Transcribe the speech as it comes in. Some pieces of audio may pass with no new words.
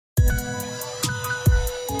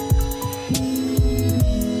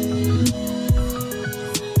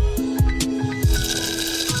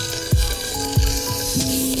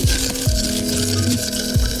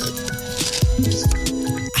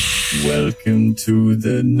Welcome to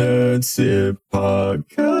the Nerdsip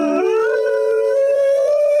Podcast.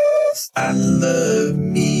 I love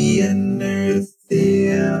me a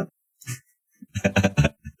Nerdsip.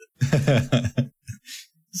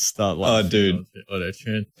 Start Oh, dude.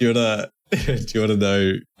 Auto-tune. Do you wanna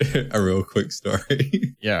know a real quick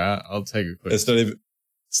story? Yeah, I'll take a quick. It's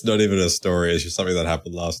not even a story. It's just something that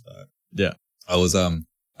happened last night. Yeah. I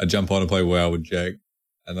jump on and play WoW with Jake,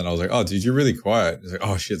 and then I was like, "Oh, dude, you're really quiet." He's like,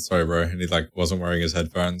 "Oh shit, sorry, bro." And he wasn't wearing his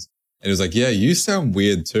headphones, and he was like, "Yeah, you sound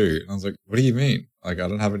weird too." And I was like, "What do you mean? Like, I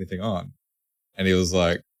don't have anything on." And he was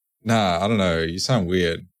like, "Nah, I don't know. You sound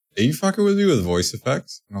weird. Are you fucking with me with voice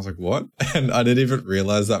effects?" And I was like, "What?" And I didn't even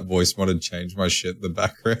realize that voice mod had changed my shit in the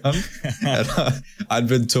background. And I'd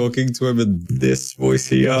been talking to him in This voice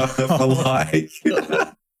here for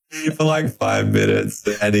like 5 minutes,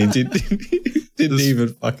 and he didn't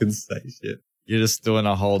even fucking say shit. You're just doing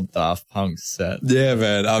a whole Daft Punk set. Yeah,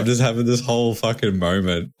 man. I'm just having this whole fucking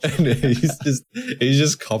moment, and he's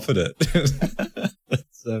just confident. That's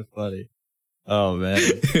so funny. Oh man.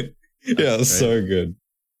 Yeah, it's so good.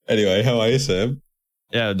 Anyway, how are you, Sam?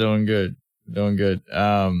 Yeah, doing good.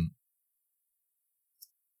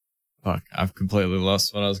 Fuck, I've completely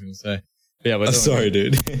lost what I was going to say. But yeah, we're doing Sorry,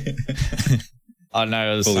 good. dude. Oh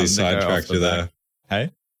no, there's Fully something to go off sidetracked the you back. there.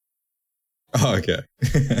 Hey? Oh, okay.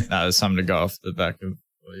 No, there's something to go off the back of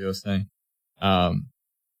what you were saying. Oh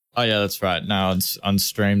yeah, that's right. No, it's on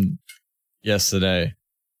stream yesterday.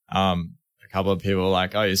 A couple of people were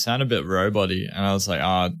like, "Oh, you sound a bit robot-y," and I was like,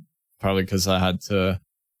 "Oh, probably because I had to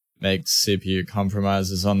make CPU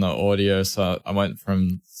compromises on the audio, so I went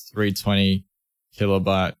from 320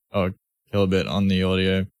 kilobit on the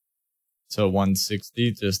audio to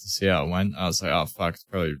 160 just to see how it went." I was like, "Oh fuck, it's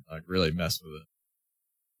probably like really messed with it."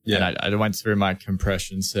 Yeah. And I went through my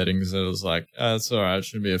compression settings and it was like, "Oh, it's alright, it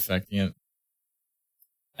shouldn't be affecting it."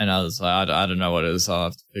 And I was like, I don't know what it is, I'll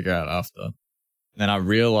have to figure out after. And then I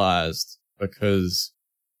realized because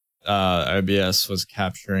OBS was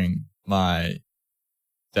capturing my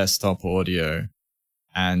desktop audio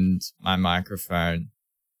and my microphone,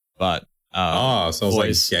 but so it was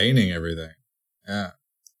voice, like gaining everything. Yeah.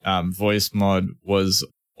 voice mod was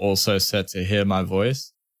also set to hear my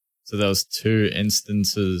voice. So there was 2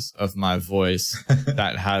 instances of my voice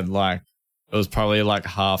that had it was probably like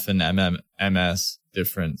half an ms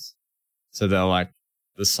difference. So they're like,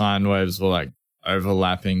 the sine waves were like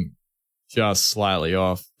overlapping just slightly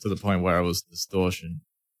off to the point where it was distortion.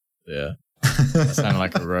 Yeah. I sounded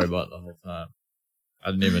like a robot the whole time.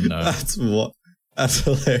 I didn't even know. That's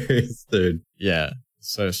hilarious, dude. Yeah.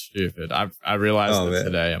 So stupid. I realized it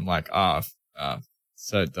today. I'm like,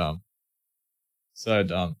 so dumb. So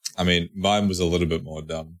dumb. I mean, mine was a little bit more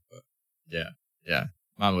dumb, but Yeah.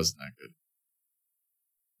 Mine wasn't that good.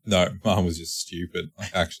 no, mine was just stupid.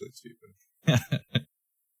 Like, actually stupid.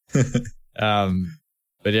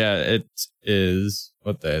 But yeah, it is,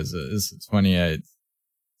 what day is it? It's the 28th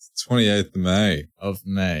It's 28th of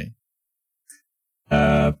May.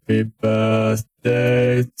 Happy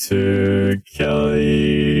birthday to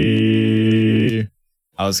Kelly.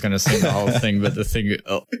 I was going to sing the whole thing, but the thing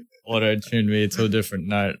auto-tuned me to a different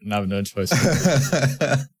note and I have no choice.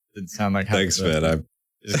 Didn't sound like happy Thanks, birthday. man.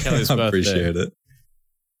 It's Kelly's I birthday. appreciate it.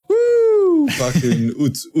 Woo! Fucking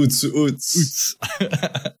oots.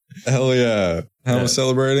 Hell yeah. How am I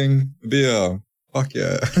celebrating? Beer. Fuck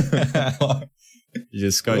yeah. You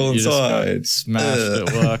just got inside. smashed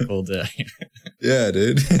at work all day. Yeah,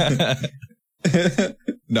 dude.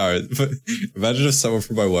 No, but imagine if someone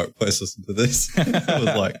from my workplace listened to this. I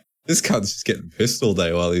was like, this cunt's just getting pissed all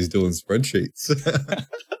day while he's doing spreadsheets.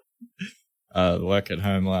 Work at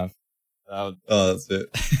home life. Oh, that's it.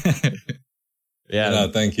 Yeah.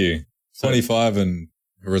 No, thank you. 25 and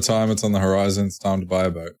retirement's on the horizon. It's time to buy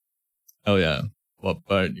a boat. Oh yeah. What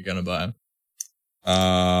boat you gonna buy?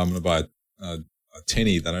 I'm going to buy a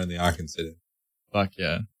tinny that only I can sit in. Fuck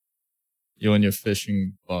yeah. You and your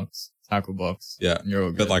fishing box, tackle box. Yeah. And you're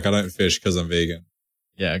all good. But like, I don't fish because I'm vegan.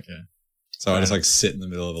 Yeah, okay. So I just like sit in the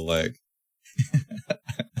middle of the lake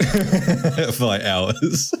for like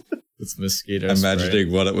hours. It's mosquito Imagining spray.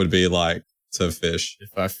 what it would be like to fish.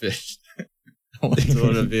 If I fished. I wonder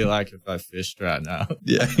what it'd be like if I fished right now.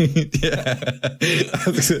 Yeah. Yeah.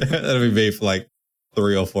 That'd be me for like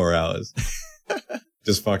 3 or 4 hours.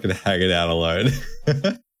 Just fucking hanging out alone.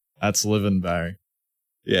 That's living, Barry.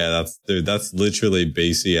 Yeah, that's literally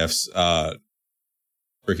BCF's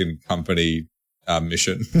freaking company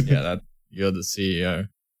mission. Yeah, you're the CEO.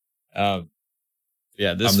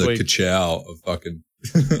 Yeah, this I'm the week. ka-chow of fucking.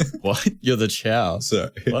 What? You're the chow. Sorry,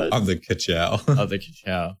 What? I'm the ka-chow. Oh, the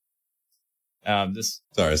chow.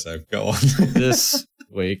 Sorry, Sam. Go on. This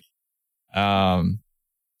week, Yeah,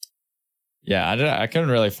 I couldn't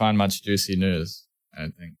really find much juicy news. I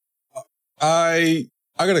don't think. I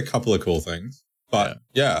got a couple of cool things, but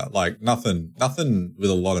yeah, like nothing with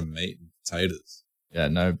a lot of meat and potatoes. Yeah,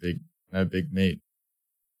 no big meat.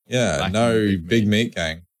 Yeah, Lacking no big meat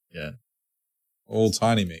gang. Yeah, All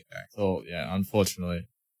tiny meat gang. so yeah, unfortunately.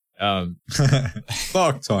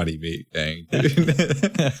 Fuck tiny meat gang,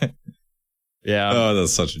 dude. Yeah. Oh,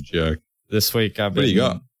 that's such a joke. This week I've been. What do you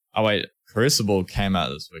got? Oh wait, Crucible came out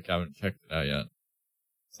this week. I haven't checked it out yet.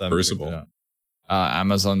 So I haven't checked Crucible? it out.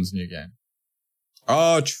 Amazon's new game.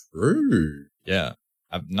 Oh, true. Yeah,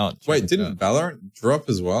 I've not. Wait, checked it didn't out. Valorant drop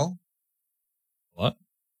as well? What?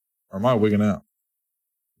 Or am I wigging out?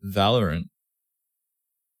 Valorant?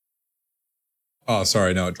 Oh,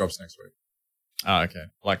 sorry. No, it drops next week. Oh, okay.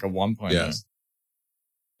 Like a 1.0. Yes.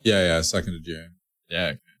 Yeah, 2nd of June. Yeah.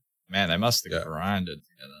 Okay. Man, they must have Yeah. grinded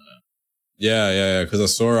together. Yeah. Because I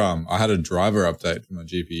saw I had a driver update for my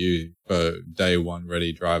GPU for day one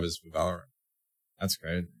ready drivers for Valorant. That's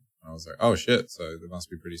great. And I was like, oh shit, so they must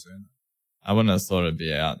be pretty soon. I wouldn't have thought it'd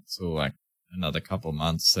be out till like another couple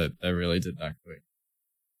months. So they really did that quick.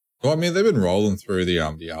 Well, I mean, they've been rolling through the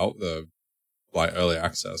like early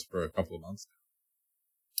access for a couple of months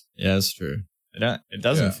now. Yeah, it's true. It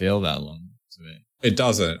doesn't Yeah. feel that long to me. It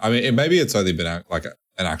doesn't. I mean, maybe it's only been out like an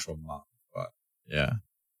actual month, but Yeah,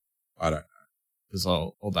 I don't because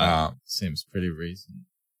all know. that seems pretty recent.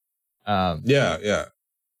 Yeah.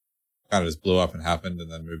 Kind of just blew up and happened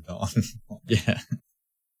and then moved on. Yeah.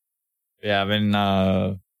 Yeah, I've been,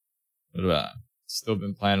 what about, still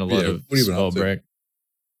been playing a lot Yeah, of what have you been up to? Spellbreak.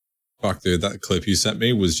 Fuck, dude, that clip you sent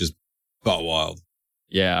me was just butt wild.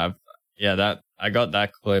 Yeah, I got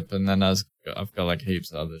that clip and then I've got like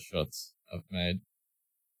heaps of other shots I've made.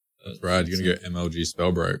 That's right. You're gonna go MLG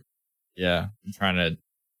Spellbreak. Yeah, I'm trying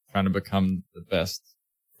to become the best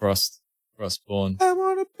Frostborn. I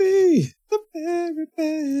wanna be the very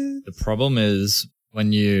best. The problem is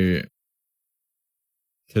when you,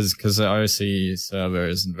 because the OC server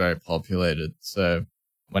isn't very populated, so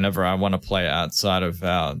whenever I want to play outside of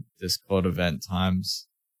our Discord event times,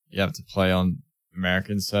 you have to play on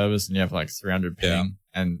American servers, and you have like 300 ping, Yeah.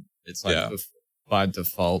 and it's like Yeah. by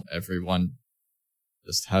default everyone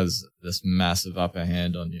just has this massive upper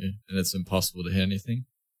hand on you, and it's impossible to hit anything.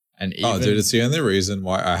 And even, Oh, dude, it's the only reason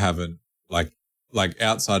why I haven't like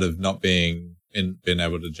outside of not been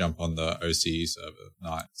able to jump on the OCE server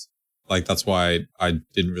nights. Like that's why I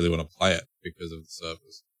didn't really want to play it because of the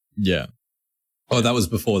servers. yeah. Oh, that was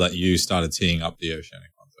before that you started teeing up the Oceanic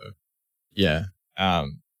one, though. Yeah.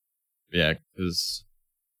 Yeah, because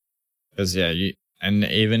and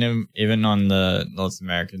even on the North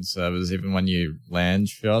American servers, even when you land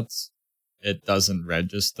shots, it doesn't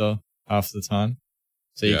register half the time.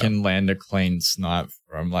 So you Yeah. can land a clean snipe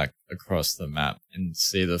from like across the map and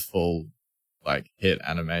see the full like hit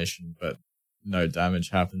animation, but no damage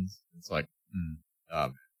happens. It's like,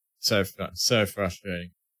 so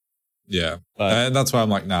frustrating. Yeah. But And that's why I'm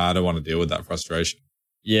like, nah, I don't want to deal with that frustration.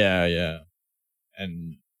 yeah.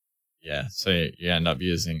 And yeah, so you end up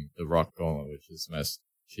using the Rock Gauntlet, which is the most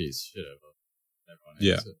cheese shit ever. Everyone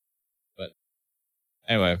hates it. But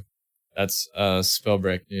anyway, that's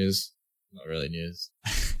Spellbreak news. Not really news.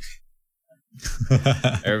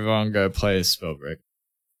 Everyone go play Spellbreak.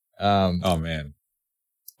 Oh, man.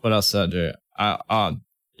 What else did I do?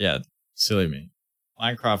 Yeah, silly me.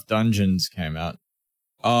 Minecraft Dungeons came out.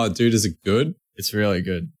 Oh, dude, is it good? It's really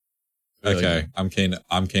good. Really Okay. good. I'm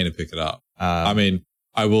keen to pick it up. Um, I mean,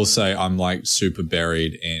 I will say I'm like super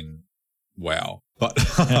buried in WoW, but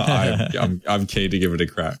I'm keen to give it a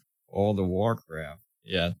crack. all the Warcraft.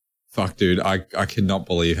 Yeah, Fuck, dude, I cannot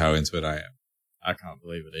believe how into it I am. I can't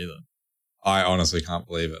believe it either. I honestly can't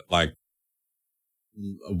believe it. Like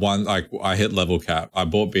I hit level cap. I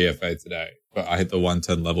bought BFA today, but I hit the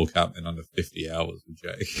 110 level cap in under 50 hours with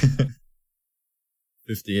Jake.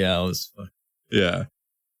 50 hours. Fuck. Yeah.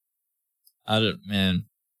 I don't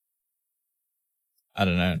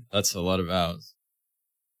know. That's a lot of hours.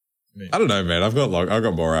 I don't know, man. I've got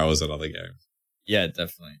more hours than other games. Yeah,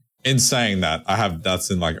 definitely. In saying that,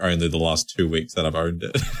 that's in like only the last 2 weeks that I've owned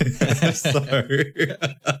it. So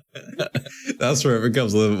that's where it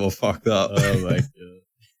becomes a little bit more fucked up. Oh my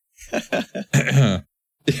god.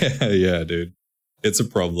 Yeah, dude. It's a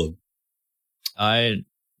problem. I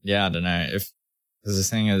don't know. Because the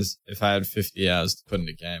thing is, if I had 50 hours to put in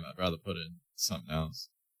a game, I'd rather put it in something else.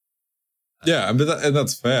 Yeah, and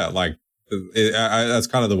that's fair. Like, that's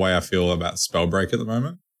kind of the way I feel about Spellbreak at the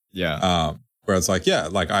moment. Yeah. Where it's like, yeah,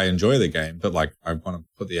 like I enjoy the game, but like I want to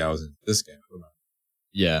put the hours into this game at the moment.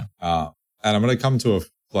 Yeah. And I'm going to come to a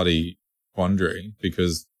bloody quandary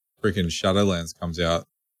because freaking Shadowlands comes out,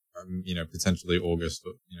 potentially August,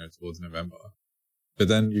 or, towards November. But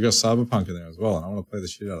then you got Cyberpunk in there as well, and I want to play the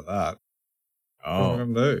shit out of that. What am I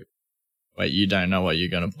going to do? Wait, you don't know what you're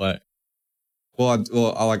going to play? I'm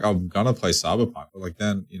gonna play Cyberpunk, but like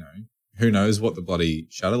then, who knows what the bloody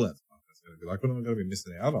Shadowlands is gonna be like? What am I gonna be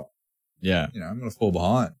missing out on? Yeah. I'm gonna fall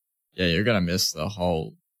behind. Yeah, you're gonna miss the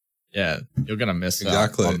whole. Yeah, you're gonna miss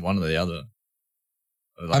Exactly. out on one or the other.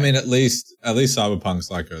 I mean, at least Cyberpunk's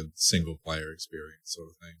like a single player experience sort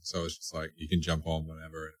of thing. So it's just like you can jump on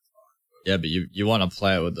whenever. And yeah, but you want to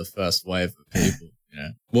play it with the first wave of people,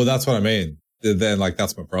 Well, that's what I mean. Then like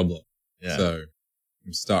that's my problem. Yeah. So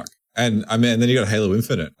I'm stuck. And then you got Halo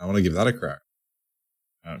Infinite. I want to give that a crack.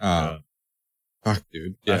 Oh, Fuck,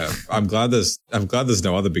 dude. Yeah, I'm glad there's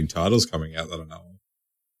no other big titles coming out that I know of.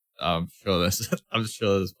 I'm sure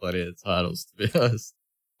there's plenty of titles, to be honest.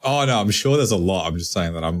 Oh no, I'm sure there's a lot. I'm just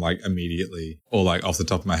saying that I'm like immediately or like off the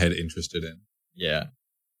top of my head interested in. Yeah,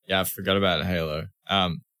 I forgot about Halo.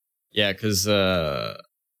 Yeah, because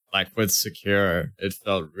like with Sekiro, it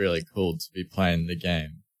felt really cool to be playing the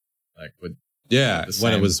game, like with. Yeah,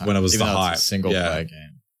 when it was the hype, single player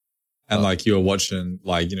game, and like you were watching,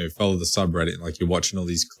 like follow the subreddit, and like you're watching all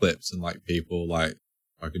these clips and like people like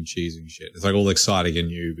fucking cheesing shit. It's like all exciting and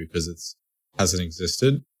new because hasn't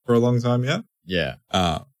existed for a long time yet. Yeah.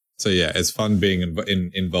 So yeah, it's fun being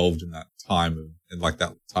involved in that time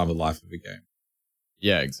that time of life of the game.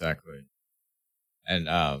 Yeah, exactly. And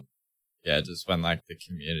just when like the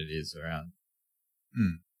community is around.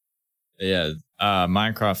 Yeah,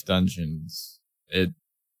 Minecraft Dungeons.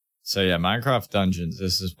 Minecraft Dungeons.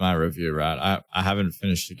 This is my review, right? I haven't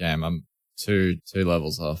finished the game. I'm two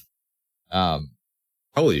levels off.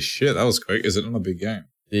 Holy shit, that was quick. Is it not a big game?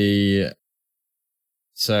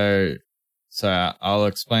 So I'll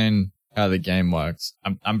explain how the game works.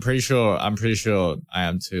 I'm pretty sure I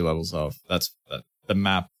am 2 levels off. That's the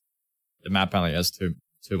map. The map only has two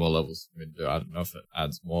more levels. I don't know if it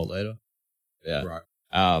adds more later. Yeah. Right.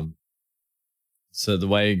 So the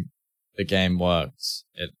way the game works,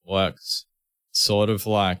 it works sort of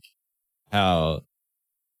like how,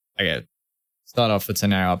 start off, it's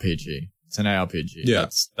an ARPG. It's an ARPG. Yeah.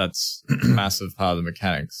 That's massive part of the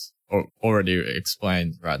mechanics already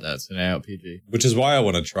explained right there. It's an ARPG. Which is why I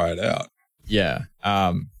want to try it out. Yeah.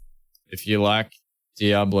 If you like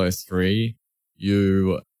Diablo 3,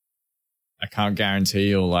 I can't guarantee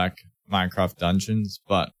you'll like Minecraft Dungeons,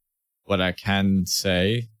 but what I can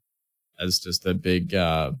say as just a big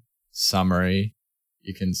summary,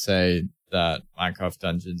 you can say that Minecraft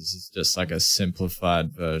Dungeons is just like a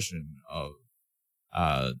simplified version of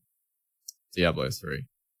Diablo 3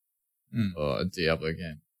 or a Diablo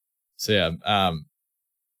game. So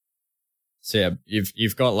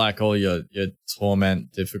you've got like all your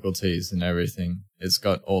torment difficulties and everything. It's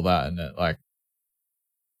got all that in it. Like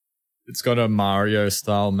it's got a Mario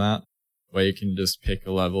style map where you can just pick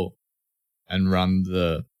a level and run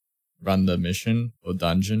the mission or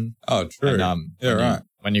dungeon. Oh, true. And,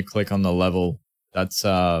 when you click on the level, that's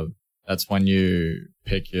when you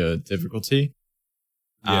pick your difficulty.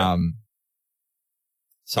 Yeah.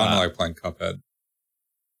 Kind of like playing Cuphead.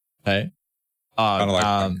 Hey. Kind of like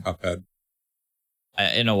playing Cuphead.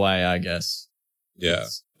 In a way, I guess. Yeah.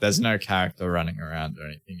 There's no character running around or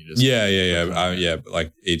anything. You just yeah. But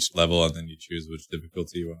like each level, and then you choose which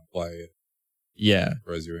difficulty you want to play. Yeah.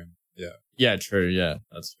 Throws you in. Yeah. Yeah. True. Yeah,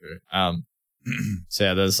 that's true.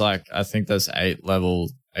 So there's like I think there's 8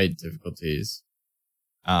 difficulties.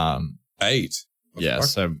 8. Yeah.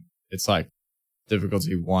 So it's like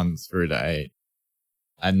difficulty 1 through to 8,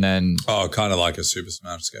 and then kind of like a Super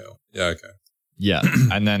Smash scale. Yeah. Okay. Yeah,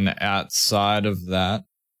 and then outside of that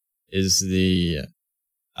is the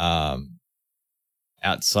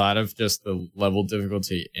outside of just the level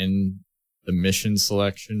difficulty in the mission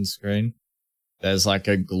selection screen, there's like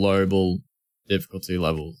a global difficulty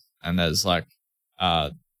level, and there's like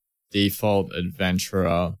default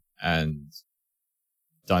adventurer and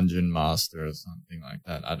dungeon master or something like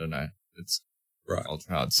that. I don't know. It's right.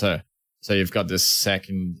 Ultra hard. So you've got this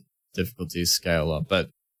second difficulty scale up, but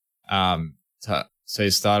so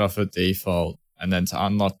you start off at default, and then to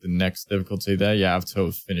unlock the next difficulty there, you have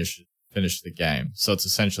to finish the game. So it's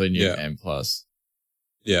essentially New Game Plus.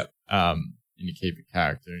 Yeah. And you keep your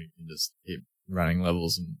character, and you can just keep running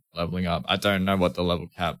levels and leveling up. I don't know what the level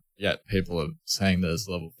cap yet. People are saying there's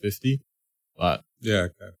level 50, but yeah,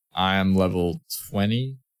 okay. I am level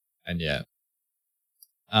 20, and yeah.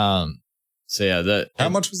 So yeah, how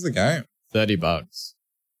much was the game? $30.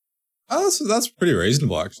 Oh, that's pretty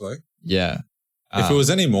reasonable, actually. Yeah. If it was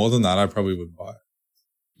any more than that, I probably would buy it.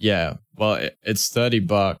 Yeah. Well, it's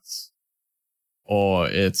 $30. or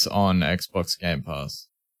it's on Xbox Game Pass.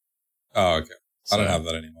 Oh, okay. I don't So, have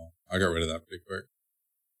that anymore. I got rid of that pretty quick.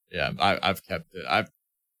 Yeah, I've kept it. I've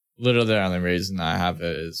literally the only reason I have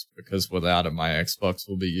it is because without it, my Xbox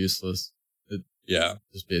will be useless. It'd Yeah.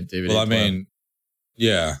 just be a DVD. Well, I player. mean,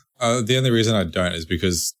 yeah. The only reason I don't is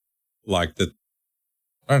because, like, I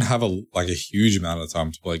don't have a huge amount of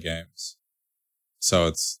time to play games. So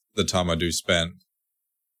it's the time I do spend,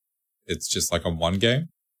 it's just like on one game.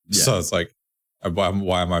 Yeah. So it's like, why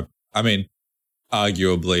am I mean,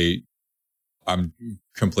 arguably, I'm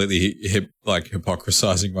completely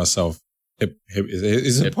hypocrisizing myself.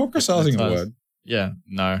 Is hypocrisizing a word? Yeah,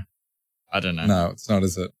 no, I don't know. No, it's not,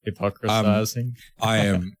 is it? Hypocrisizing. I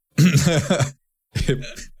am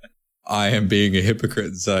I am being a hypocrite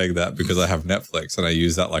in saying that because I have Netflix and I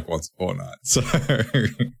use that like once a fortnight. So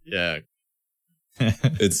Yeah.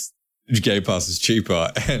 it's Game Pass is cheaper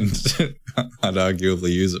and I'd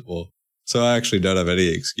arguably use it more. So I actually don't have any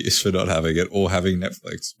excuse for not having it or having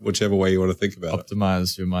Netflix, whichever way you want to think about it.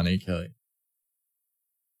 Optimize your money, Kelly.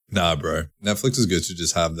 Nah, bro. Netflix is good to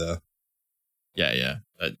just have there. Yeah.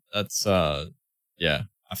 That's yeah.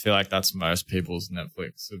 I feel like that's most people's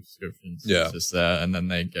Netflix subscriptions. Yeah. It's just there, and then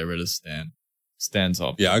they get rid of Stan. Stan's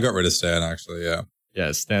optional. Yeah, I got rid of Stan actually, yeah.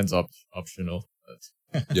 Yeah, Stan's optional.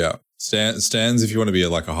 Yeah. Stan's if you want to be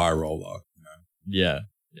like a high roller. You know? Yeah.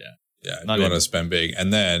 Yeah, if Not you want even- to spend big.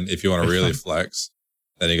 And then if you want to really flex,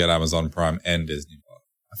 then you got Amazon Prime and Disney Plus.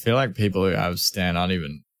 I feel like people who have Stan aren't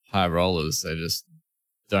even high rollers. They just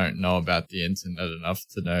don't know about the internet enough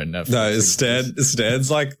to know Netflix. No, exists. Stan's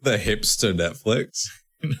like the hipster Netflix.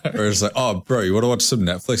 No. Where it's like, oh, bro, you want to watch some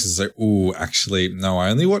Netflix? It's like, ooh, actually, no, I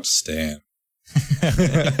only watch Stan.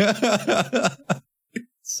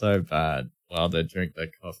 So bad while they drink their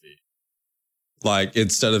coffee. Like,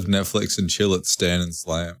 instead of Netflix and chill, it's Stan and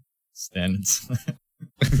Slam. Stan and Slam.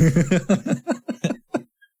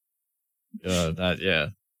 Yeah.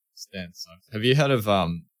 Stan sucks. Have you heard of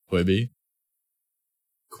Quibi?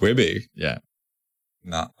 Quibi? Yeah.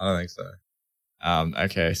 No, I don't think so.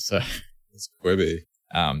 Okay, so It's Quibi.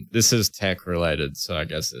 this is tech related, so I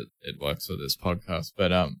guess it works with this podcast.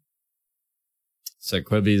 But so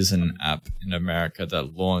Quibi is an app in America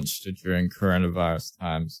that launched during coronavirus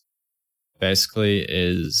times. Basically,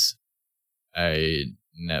 is a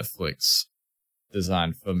Netflix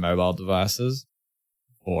designed for mobile devices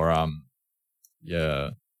for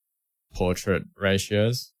your portrait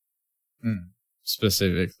ratios,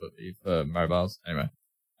 specifically for mobiles. Anyway,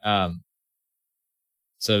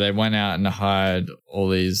 so they went out and hired all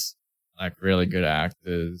these like really good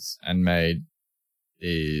actors and made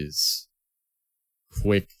these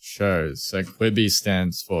quick shows. So Quibi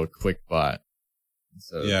stands for quick bite.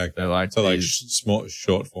 So Yeah, okay. they're like So, like, these- small,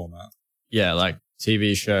 short format. yeah, like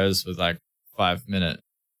TV shows with like 5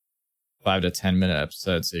 to 10 minute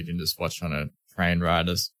episodes, so you can just watch on a train ride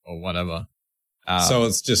or whatever. So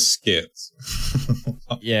it's just skits.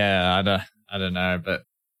 Yeah, I don't know, but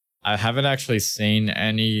I haven't actually seen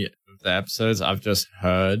any of the episodes. I've just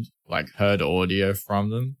heard audio from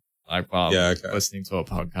them, like while Yeah, okay. listening to a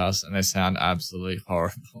podcast, and they sound absolutely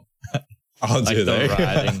horrible. Oh, Like do they?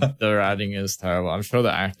 the writing is terrible. I'm sure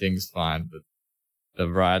the acting's fine, but the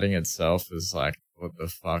writing itself is like, what the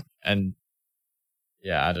fuck? And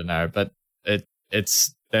yeah, I don't know, but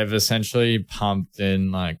they've essentially pumped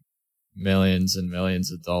in like millions and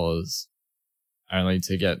millions of dollars only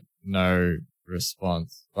to get no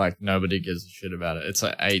response. Like nobody gives a shit about it. It's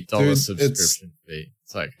like $8 Dude, subscription fee.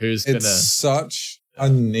 It's like who's It's gonna such a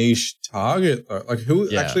niche target, though. Like, who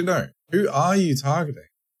Yeah. actually, no. Who are you targeting?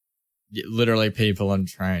 literally people on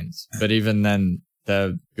trains? But even then,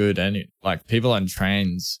 they're good. Like people on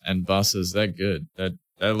trains and buses, they're good.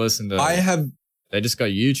 They listen to. They just got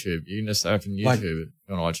YouTube. You can just open YouTube Like, if you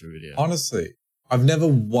want to watch a video. Honestly, I've never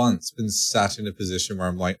once been sat in a position where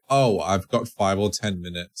I'm like, oh, I've got 5 or 10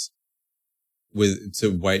 minutes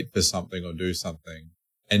to wait for something or do something,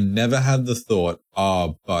 and never had the thought,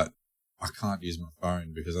 oh, but I can't use my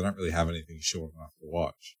phone because I don't really have anything short enough to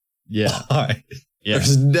watch. Yeah, Like, yeah,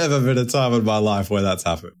 There's never been a time in my life where that's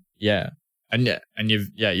happened. yeah, and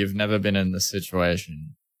you've never been in the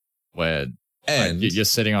situation where And like, you're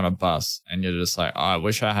sitting on a bus and you're just like, oh, I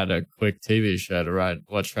wish I had a quick TV show to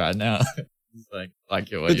watch right now. It's like what but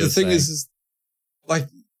you're the thing saying. is like,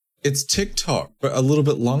 it's TikTok, but a little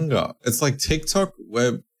bit longer. It's like TikTok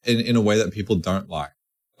where in a way that people don't like.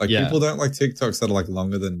 Like, Yeah. people don't like TikToks that are like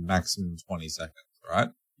longer than maximum 20 seconds, right?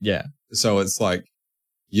 Yeah, So it's like,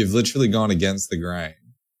 you've literally gone against the grain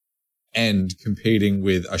and competing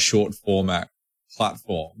with a short format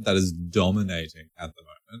platform that is dominating at the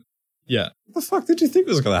moment. yeah, What the fuck did you think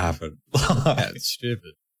was going to happen? yeah, it's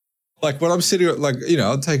stupid. Like when I'm sitting, like, you know,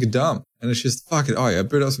 I'll take a dump and it's just fucking, oh yeah,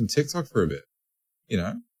 boot up some TikTok for a bit. You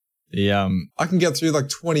know, I can get through like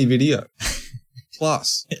 20 videos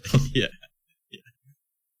plus. Yeah.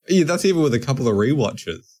 Yeah, that's even with a couple of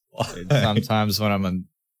rewatches. Sometimes when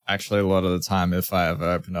actually a lot of the time, if I ever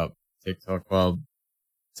open up TikTok while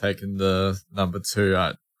taking the number 2,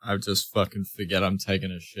 I just fucking forget I'm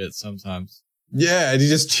taking a shit sometimes. Yeah, and you're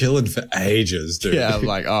just chilling for ages, dude. Yeah, I'm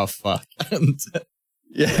like, oh fuck.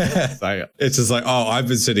 Yeah. Like, It's just like, oh, I've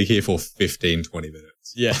been sitting here for 15, 20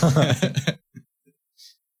 minutes. yeah.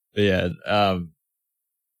 But yeah,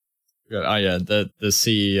 the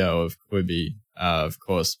CEO of Quibi, of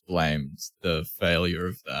course, blamed the failure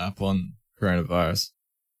of the app on coronavirus.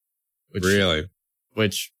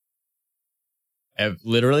 Which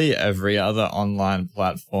literally every other online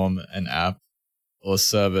platform and app or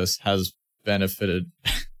service has benefited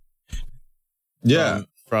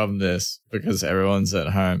from this because everyone's at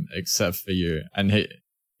home except for you. And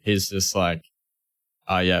he's just like,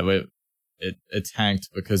 oh yeah, it tanked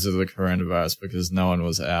because of the coronavirus because no one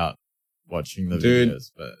was out watching the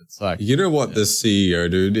videos. But it's like, you know what this CEO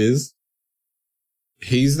dude is?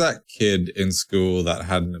 He's that kid in school that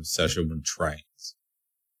had an obsession with trains.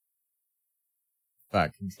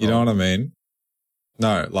 back control. You know what I mean?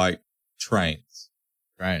 No, like trains.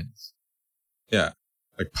 Trains. Yeah,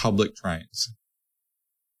 like public trains.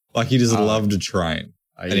 Like he just loved a train.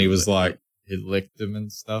 And he was like... He licked them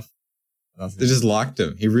and stuff. Nothing. They just liked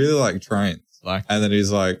him. He really liked trains. Like, and then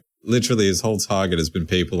he's like, literally his whole target has been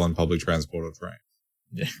people on public transport or trains.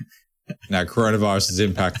 yeah. Now coronavirus has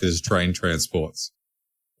impacted his train transports.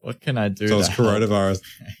 What can I do? So it's coronavirus.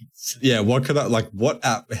 Yeah, what could I, like, what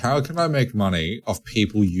app, how can I make money off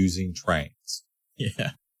people using trains?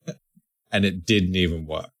 Yeah. And it didn't even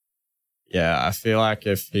work. Yeah, I feel like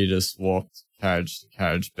if he just walked carriage to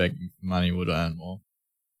carriage begging for money, would earn more.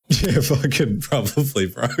 Yeah, fucking probably,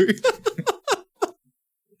 bro.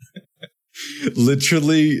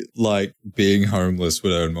 Literally, like, being homeless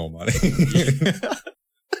would earn more money.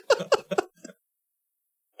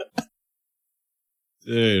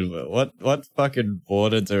 Dude, what fucking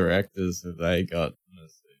board of directors have they got?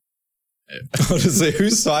 Honestly, who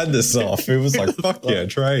signed this off? Who was like, fuck yeah,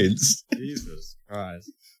 trains. Jesus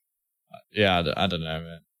Christ. Yeah, I don't know,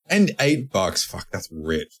 man. And $8, fuck, that's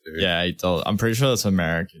rich, dude. Yeah, $8. I'm pretty sure that's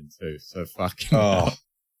American too, so fucking oh,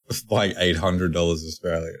 it's like $800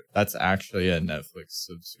 Australian. That's actually a Netflix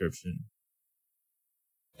subscription.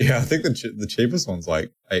 Yeah, I think the cheapest one's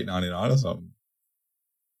like $8.99 or something.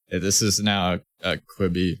 Yeah, this is now a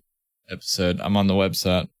Quibi episode. I'm on the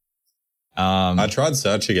website. I tried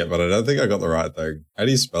searching it, but I don't think I got the right thing. How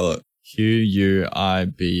do you spell it? Quibi.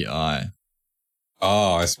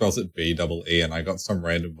 Oh, I spelled it B-double-E, and I got some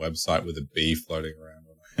random website with a B floating around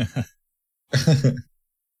on it.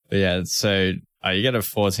 But yeah, so you get a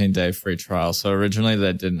 14-day free trial. So originally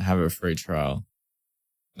they didn't have a free trial.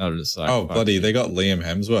 Not just like, oh, bloody, they got Liam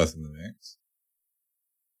Hemsworth in the mix.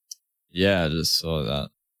 Yeah, I just saw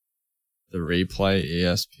that. The replay,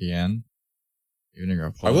 ESPN, Evening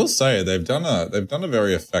Report. I will say they've done a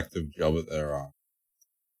very effective job at their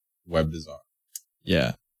web design.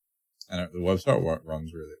 Yeah. And the website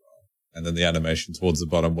runs really well. And then the animation towards the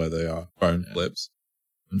bottom where they are phone flips.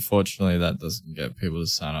 Unfortunately, that doesn't get people to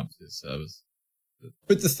sign up to the service.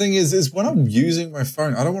 But the thing is when I'm using my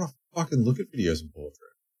phone, I don't want to fucking look at videos in portrait.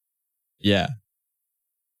 Yeah.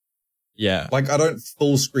 Yeah. Like, I don't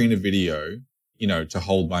full screen a video, you know, to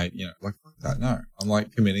hold my, you know, like, fuck that. No. I'm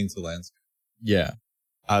like committing to landscape. Yeah.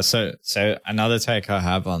 So another take I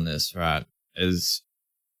have on this, right, is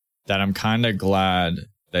that I'm kind of glad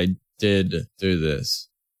they did do this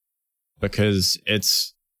because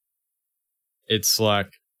it's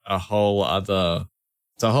like a whole other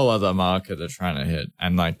market they're trying to hit,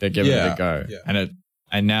 and like they're giving it a go,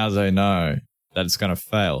 and now they know that it's going to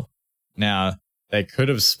fail. Now they could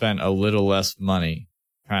have spent a little less money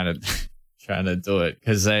trying to do it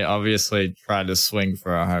because they obviously tried to swing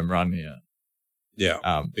for a home run here.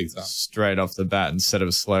 Yeah, big time. Straight off the bat instead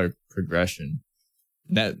of slow progression.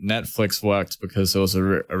 Netflix worked because it was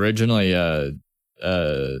originally I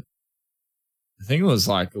think it was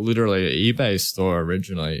like literally an eBay store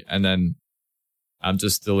originally, and then I'm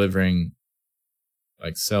just delivering,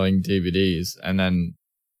 like selling DVDs, and then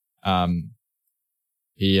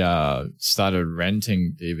he started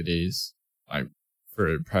renting DVDs like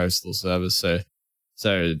for a postal service.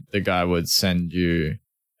 So the guy would send you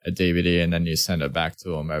a DVD and then you send it back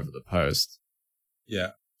to him over the post. Yeah.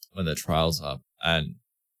 When the trial's up. And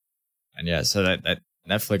yeah, so that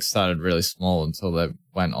Netflix started really small until they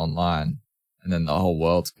went online, and then the whole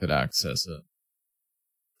world could access it.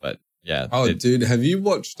 But yeah. Oh, dude, have you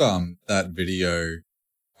watched that video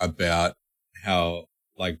about how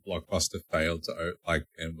like Blockbuster failed to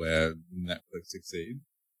and where Netflix succeed?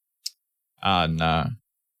 No.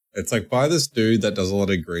 It's like by this dude that does a lot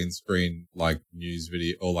of green screen like news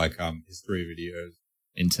video or like history videos.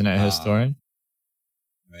 Internet historian?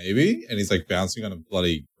 Maybe, and he's like bouncing on a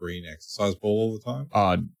bloody green exercise ball all the time.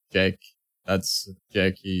 Oh, Jake. That's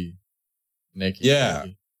Jakey. Nicky. Yeah.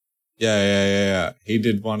 Jakey. Yeah. He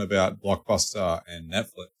did one about Blockbuster and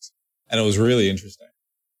Netflix, and it was really interesting.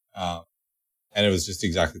 And it was just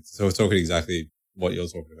so we're talking exactly what you're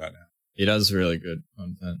talking about now. He does really good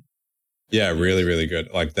content. Yeah, really, really good.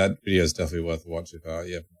 Like that video is definitely worth a watch if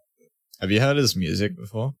yeah. Have you heard his music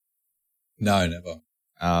before? No, never.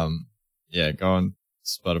 Yeah, go on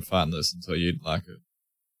Spotify and listen to it. You'd like it.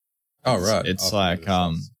 Oh, right. It's like,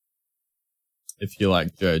 if you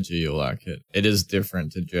like Joji, you'll like it. It is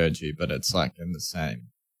different to Joji, but it's like in the same.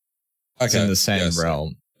 It's in the same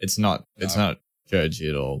realm. It's not Joji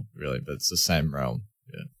at all, really, but it's the same realm.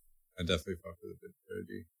 Yeah. I definitely fuck with a bit of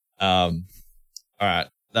Joji. All right.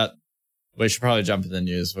 We should probably jump in the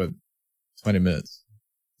news with 20 minutes,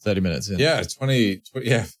 30 minutes in. Yeah, 20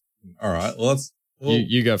 yeah. All right. Well,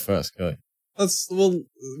 you go first, Kelly.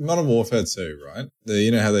 Modern Warfare 2, right?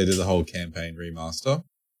 You know how they did the whole campaign remaster?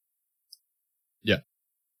 Yeah.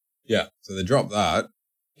 Yeah. So they dropped that.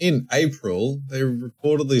 In April, they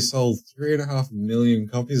reportedly sold 3.5 million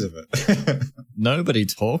copies of it. Nobody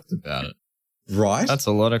talked about it. Right? That's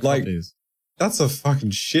a lot of copies. That's a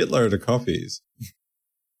fucking shitload of copies.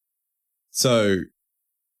 So,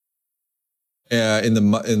 on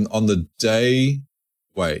the day,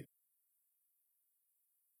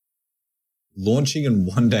 launching in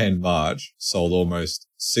one day in March, sold almost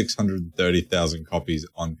 630,000 copies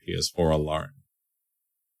on PS4 alone.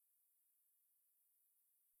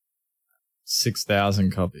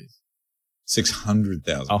 6,000 copies.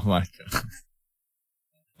 600,000. Oh my God.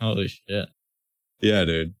 Holy shit. Yeah,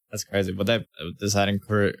 dude. That's crazy. But does that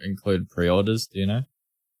include pre-orders? Do you know?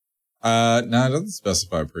 No, it doesn't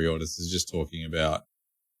specify pre-orders. It's just talking about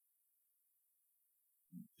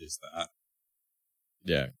just that.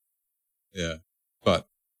 Yeah. Yeah. But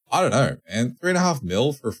I don't know, man. 3.5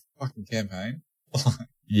 mil for a fucking campaign.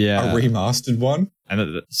 Yeah. A remastered one.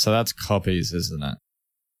 And so that's copies, isn't it?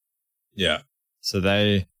 Yeah. So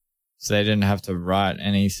they didn't have to write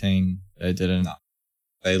anything. They didn't. No.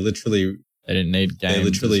 They didn't need game They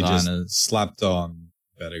literally designers. Just slapped on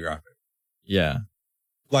better graphics. Yeah.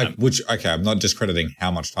 I'm not discrediting how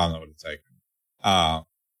much time that would have taken.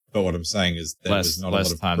 But what I'm saying is there was not a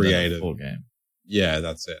lot of time creative. than a full game. Yeah,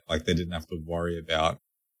 that's it. Like they didn't have to worry about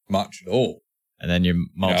much at all. And then you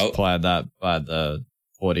multiply that by the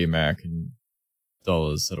 40 American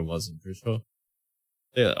dollars that it was, I'm pretty sure.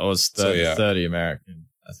 Yeah, it was 30 American,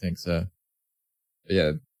 I think so. But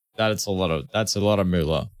yeah, that's a lot of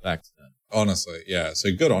moolah back to then. Honestly, yeah. So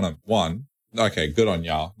good on him. Good on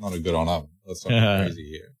ya. Not a good on him. That's not crazy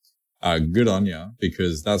here. Good on ya,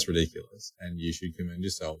 because that's ridiculous. And you should commend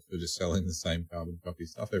yourself for just selling the same carbon copy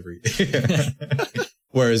stuff every year.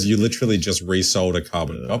 Whereas you literally just resold a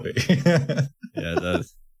carbon copy. Yeah,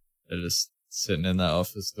 they're just sitting in that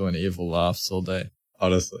office doing evil laughs all day.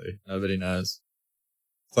 Honestly. Nobody knows.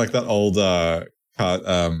 It's like that old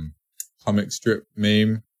comic strip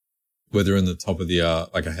meme where they're in the top of the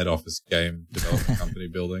like a head office game development company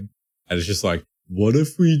building. And it's just like, what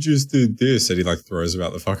if we just did this? And he like throws him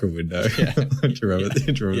out the fucking window. Yeah. Do you remember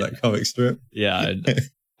that comic strip? Yeah,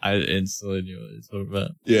 I instantly knew what you're talking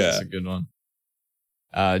about. Yeah. That's a good one.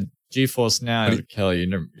 GeForce Now, Kelly,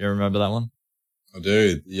 you remember that one? I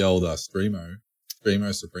do. The old Streamo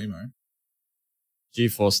Supremo.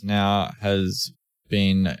 GeForce Now has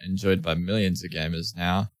been enjoyed by millions of gamers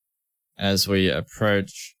now. As they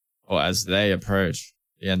approach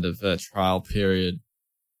the end of their trial period,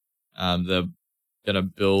 they're going to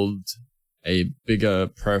build a bigger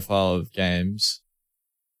profile of games.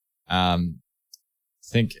 I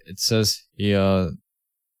think it says here,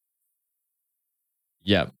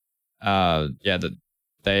 that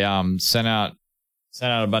they sent out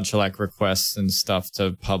a bunch of like requests and stuff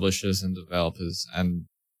to publishers and developers, and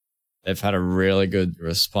they've had a really good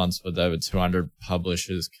response with over 200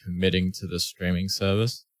 publishers committing to the streaming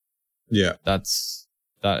service. Yeah. That's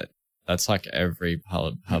like every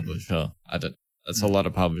publisher. That's a lot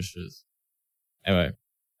of publishers. Anyway,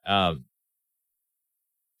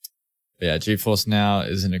 GeForce Now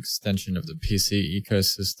is an extension of the PC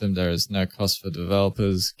ecosystem. There is no cost for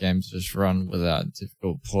developers. Games just run without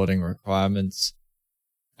difficult porting requirements,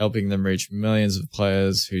 helping them reach millions of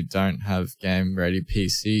players who don't have game-ready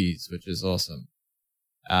PCs, which is awesome.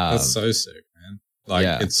 That's so sick, man. Like,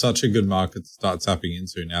 Yeah. it's such a good market to start tapping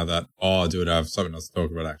into now that, oh, dude, I have something else to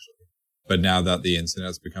talk about, actually. But now that the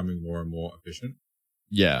internet's becoming more and more efficient.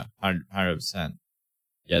 Yeah, 100%.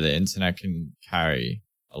 Yeah, the internet can carry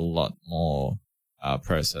a lot more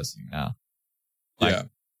processing now. Like,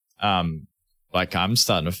 yeah. Like I'm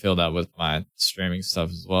starting to feel that with my streaming stuff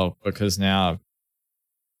as well, because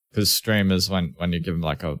streamers, when you give them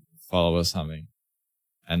like a follow or something,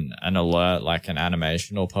 and an alert, like an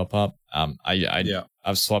animation will pop up.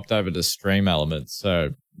 I've swapped over to Stream Elements,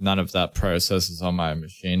 so none of that processes on my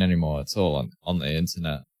machine anymore. It's all on the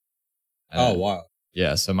internet. Oh, wow.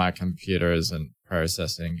 Yeah, so my computer isn't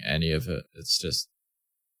processing any of it. It's just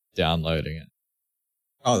downloading it.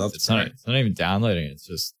 Oh, that's It's great. not even downloading it. It's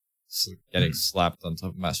just getting slapped on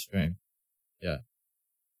top of my stream. Yeah.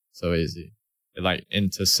 So easy. It like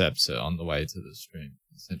intercepts it on the way to the stream,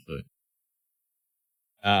 essentially.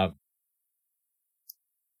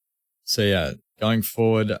 So yeah, going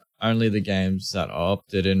forward, only the games that are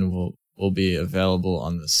opted in will be available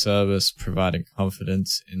on the service, providing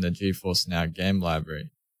confidence in the GeForce Now game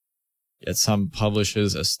library. Yet some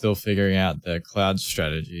publishers are still figuring out their cloud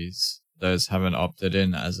strategies. Those haven't opted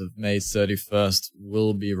in as of May 31st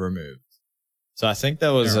will be removed. So I think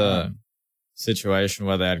there was a situation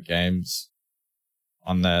where they had games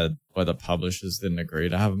on there where the publishers didn't agree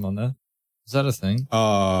to have them on there. Is that a thing?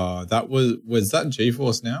 That was that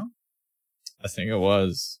GeForce Now? I think it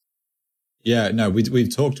was. Yeah, no,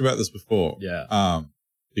 we've talked about this before. Yeah.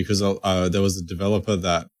 Because there was a developer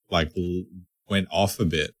that like went off a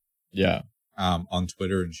bit. Yeah. On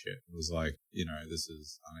Twitter and shit. It was like, this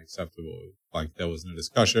is unacceptable. Like, there was no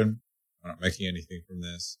discussion. We're not making anything from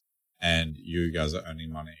this. And you guys are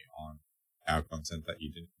earning money on our content that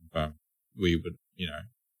you didn't confirm. We would,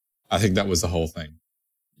 I think that was the whole thing.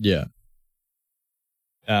 Yeah.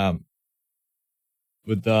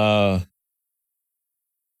 With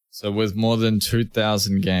more than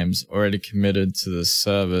 2,000 games already committed to the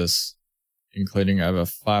service, including over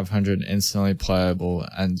 500 instantly playable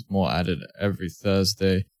and more added every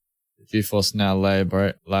Thursday, the GeForce Now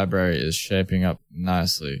library is shaping up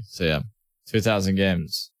nicely. So yeah, 2,000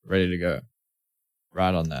 games ready to go.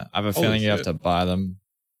 Right on that. I have a feeling you have to buy them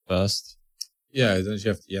first. Yeah, don't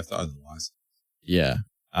you have to own the license. Yeah.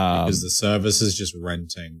 Because the service is just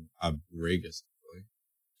renting a rig, essentially.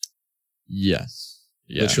 Yes.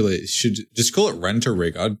 Yeah. Literally, should just call it Rent a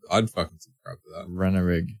Rig. I'd fucking subscribe to that. Rent a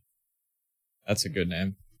Rig. That's a good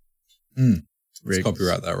name. Let's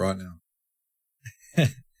copyright that right now.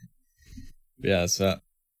 Yeah, so.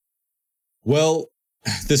 Well,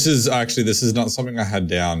 this is not something I had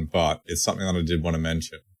down, but it's something that I did want to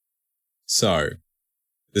mention. So,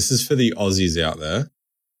 this is for the Aussies out there.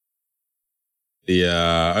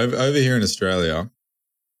 Over here in Australia,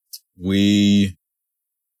 we're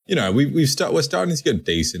starting to get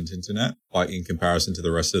decent internet, like in comparison to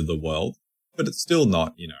the rest of the world, but it's still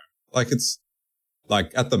not, it's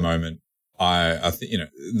like at the moment, I think,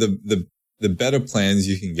 the better plans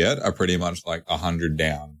you can get are pretty much like 100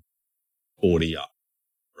 down, 40 up,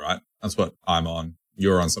 right? That's what I'm on.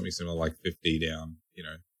 You're on something similar, like 50 down,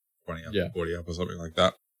 20 up, 40 up or something like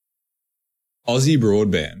that. Aussie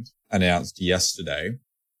Broadband announced yesterday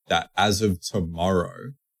that as of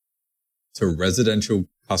tomorrow, to residential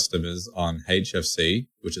customers on HFC,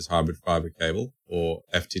 which is hybrid fiber cable, or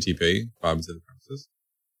FTTP, fiber to the premises,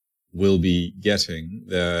 will be getting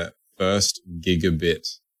their first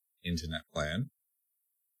gigabit internet plan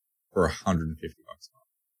for $150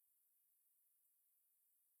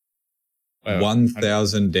 a month.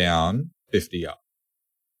 1,000 down, 50 up.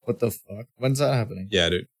 What the fuck? When's that happening? Yeah,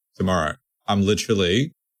 dude. Tomorrow. I'm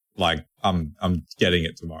literally like, I'm getting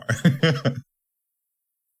it tomorrow.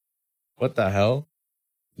 What the hell?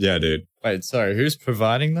 Yeah, dude. Wait, sorry, who's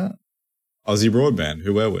providing that? Aussie Broadband,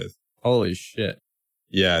 who we're with. Holy shit.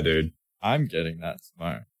 Yeah, dude. I'm getting that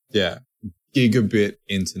tomorrow. Yeah. Gigabit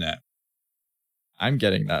internet. I'm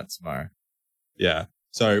getting that tomorrow. Yeah.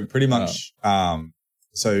 So pretty much,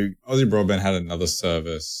 so Aussie Broadband had another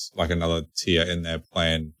service, like another tier in their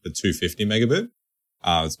plan for 250 megabit.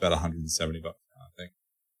 It's about $170 now, I think.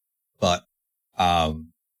 But,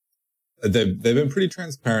 they've been pretty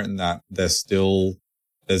transparent in that there's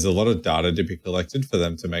a lot of data to be collected for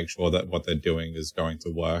them to make sure that what they're doing is going to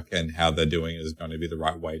work and how they're doing it is going to be the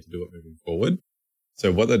right way to do it moving forward. So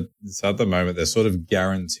at the moment, they're sort of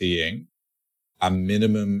guaranteeing a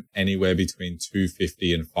minimum anywhere between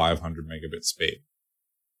 250 and 500 megabit speed,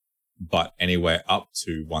 but anywhere up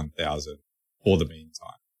to 1,000 for the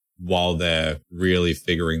meantime, while they're really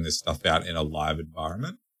figuring this stuff out in a live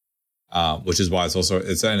environment. Which is why it's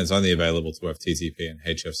only available to FTTP and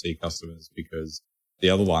HFC customers, because the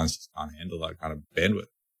other lines just can't handle that kind of bandwidth.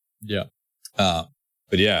 Yeah.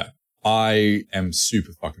 But yeah, I am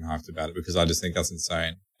super fucking hyped about it because I just think that's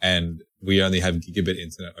insane. And we only have gigabit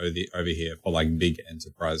internet over here for like big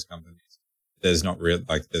enterprise companies. There's not real,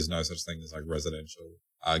 like, there's no such thing as like residential,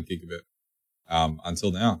 gigabit,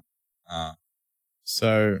 until now.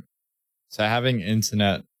 So having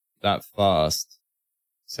internet that fast,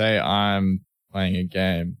 say I'm playing a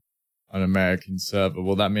game on an American server,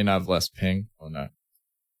 will that mean I have less ping or no?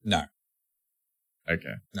 No,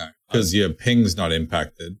 Okay. no, because your ping's not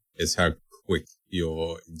impacted. It's how quick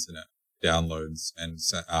your internet downloads and,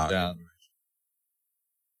 Down.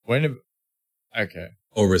 Okay.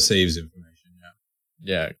 or receives information.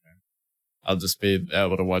 Yeah. Yeah, okay. I'll just be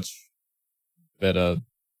able to watch better.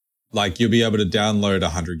 Like you'll be able to download a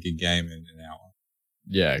 100 gig game in an hour.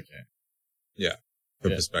 Yeah, okay. For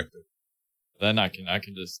Yeah. perspective. Then I can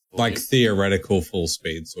just Like theoretical full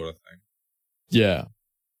speed sort of thing. yeah.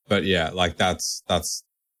 But yeah, like that's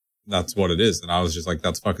what it is. And I was just like,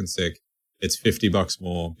 that's fucking sick. It's $50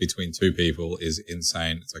 more between two people is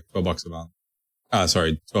insane. It's like $12 a month.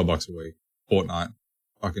 $12 a week. Fortnite.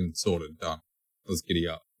 Fucking sorted. Done. Let's giddy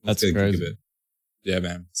up. Let's That's get a crazy. gigabit. Yeah,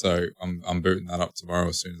 man. So I'm booting that up tomorrow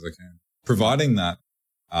as soon as I can. Providing that,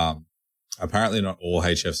 apparently not all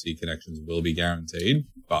HFC connections will be guaranteed,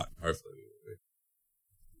 but hopefully we will be.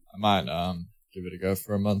 I might give it a go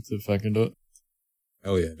for a month if I can do it.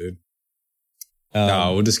 Hell yeah, dude.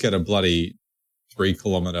 No, we'll just get a bloody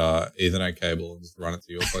 3-kilometer Ethernet cable and just run it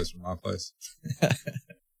to your place from my place.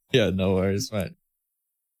 Yeah, no worries, mate.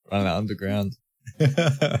 Run it underground.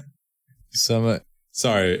 Summit.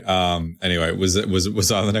 Sorry. Anyway, was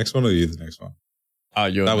I the next one or you the next one? Oh,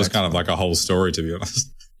 you're That was next kind of one. like a whole story, to be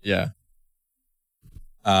honest. Yeah.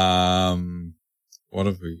 What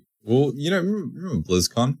have we? Well, remember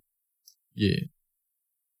BlizzCon? Yeah.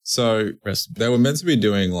 So Rest. they were meant to be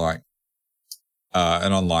doing like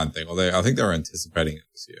an online thing, or I think they were anticipating it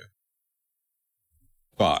this year,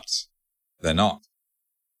 but they're not.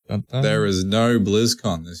 Dun-dun. There is no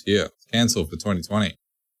BlizzCon this year. It's cancelled for 2020.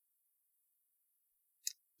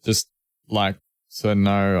 Just like, so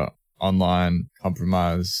no online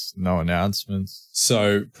compromise, no announcements.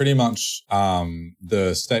 So pretty much,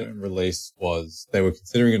 the statement released was they were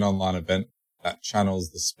considering an online event that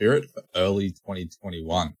channels the spirit for early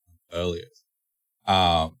 2021, earliest.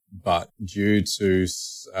 But due to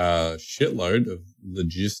a shitload of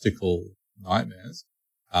logistical nightmares,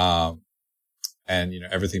 and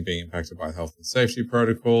everything being impacted by health and safety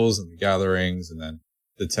protocols and the gatherings, and then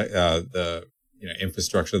the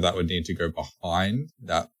infrastructure that would need to go behind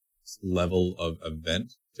that level of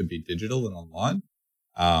event to be digital and online,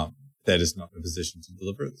 they're just not in a position to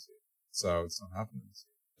deliver it this year. So it's not happening this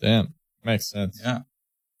year. Damn. Makes sense. Yeah.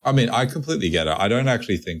 I mean, I completely get it. I don't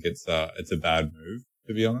actually think it's a bad move,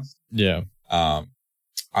 to be honest. Yeah. I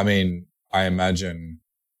mean, I imagine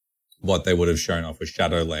what they would have shown off with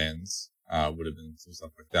Shadowlands, would have been some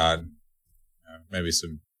stuff like that. And, maybe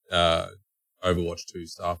some, Overwatch 2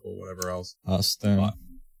 stuff or whatever else. Hearthstone. But,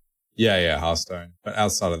 yeah, Hearthstone. But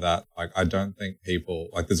outside of that, like, I don't think people,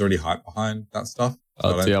 like, there's already hype behind that stuff. So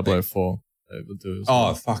I don't Diablo think- 4. They will do as Oh,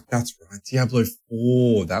 well. fuck, that's right. Diablo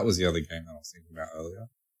 4. That was the other game that I was thinking about earlier.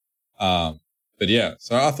 But yeah,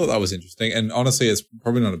 so I thought that was interesting. And honestly, it's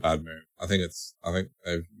probably not a bad move. I think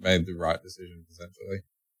they've made the right decision, essentially.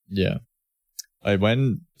 Yeah. Like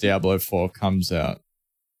when Diablo 4 comes out,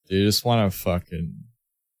 do you just want to fucking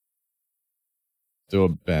do a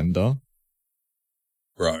bender?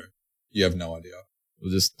 Bro, you have no idea.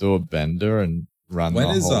 We'll just do a bender and run When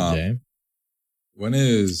the is, whole game. When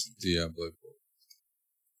is Diablo 4?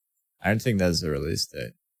 I don't think there's a release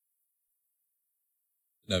date.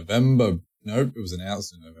 November. Nope, it was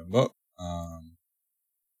announced in November.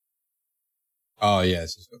 Oh yeah,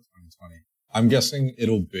 it's just got 2020. I'm guessing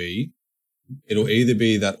it'll either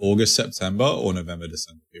be that August, September or November,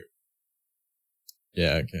 December period.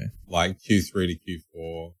 Yeah, okay. Like Q3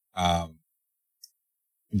 to Q4.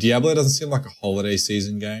 Diablo doesn't seem like a holiday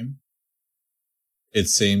season game. It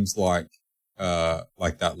seems like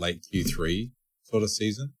that late Q3 sort of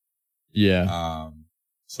season. Yeah.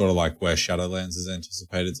 Sort of like where Shadowlands is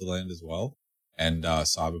anticipated to land as well, and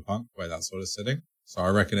Cyberpunk, where that sort of sitting. So I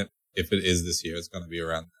reckon if it is this year, it's going to be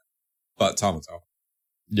around there. But time will tell.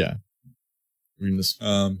 Yeah. We can just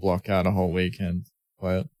block out a whole weekend,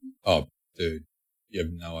 play it. Oh, dude, you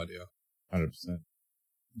have no idea. 100%.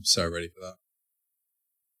 I'm so ready for that.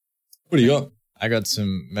 What do you got? I got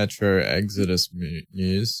some Metro Exodus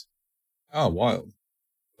news. Oh, wild.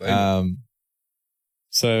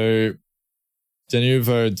 So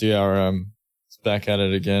Denuvo DRM is back at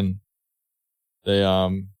it again. They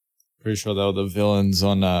Pretty sure they were the villains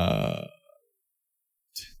on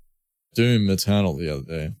Doom Eternal the other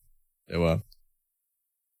day. They were.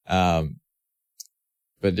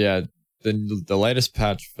 But yeah, the latest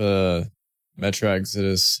patch for Metro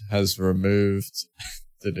Exodus has removed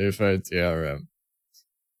De Novo DRM.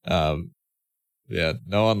 Yeah,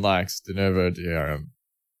 no one likes De Novo DRM.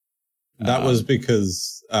 That was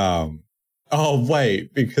because,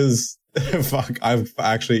 because fuck, I've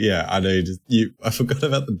actually, yeah, I know I forgot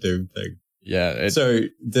about the Doom thing. Yeah. So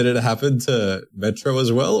did it happen to Metro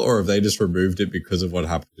as well, or have they just removed it because of what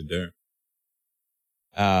happened to Doom?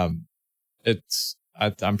 I'm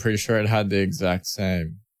pretty sure it had the exact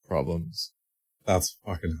same problems. That's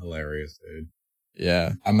fucking hilarious, dude.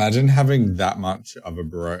 Yeah. Imagine having that much of a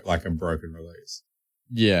broken release.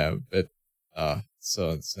 Yeah, so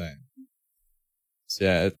insane. So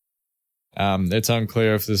yeah, it's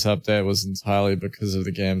unclear if this update was entirely because of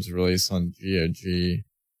the game's release on GOG,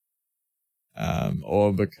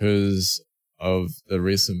 or because of the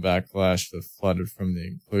recent backlash that flooded from the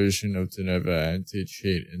inclusion of De Novo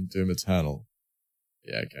anti-cheat in Doom Eternal.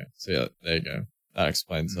 Yeah, okay. So yeah, there you go. That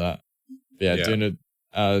explains that. But yeah, De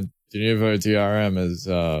Novo DRM is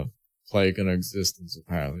plaguing existence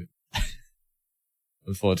apparently.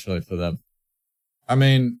 Unfortunately for them. I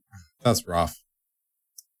mean, that's rough.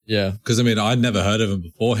 Yeah. Because I mean, I'd never heard of them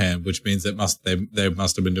beforehand, which means they must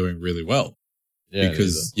have been doing really well. Yeah.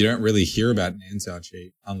 Because you don't really hear about an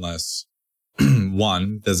anti-cheat unless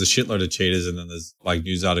one, there's a shitload of cheaters, and then there's like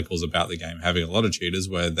news articles about the game having a lot of cheaters,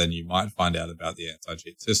 where then you might find out about the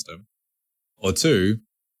anti-cheat system. Or two,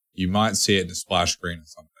 you might see it in a splash screen or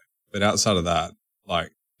something. But outside of that,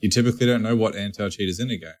 like, you typically don't know what anti-cheat is in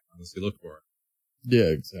a game unless you look for it. Yeah,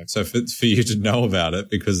 exactly. So for you to know about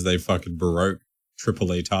it because they fucking broke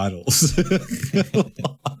AAA titles.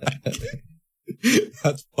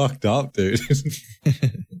 That's fucked up, dude.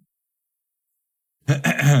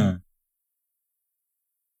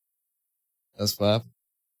 That's what happened.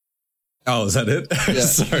 Oh, is that it? Yeah.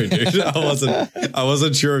 Sorry, dude. I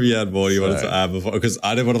wasn't sure if you had more you wanted to add before, because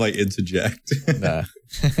I didn't want to like interject. Nah.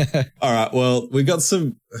 All right. Well, we got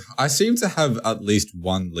I seem to have at least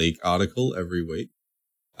one leak article every week.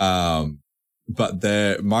 But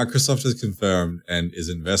Microsoft has confirmed and is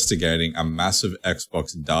investigating a massive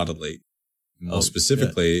Xbox data leak. More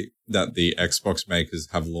specifically, that the Xbox makers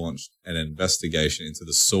have launched an investigation into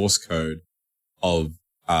the source code of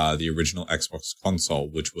the original Xbox console,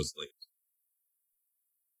 which was leaked.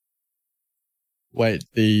 Wait,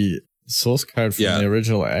 the source code from the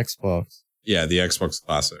original Xbox? Yeah, the Xbox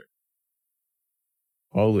Classic.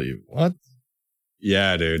 Holy, what?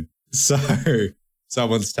 Yeah, dude. So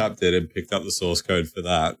someone's tapped in and picked up the source code for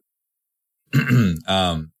that.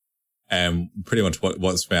 And pretty much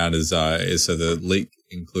what's found is so the leak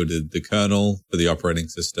included the kernel for the operating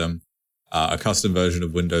system, a custom version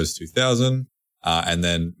of Windows 2000, and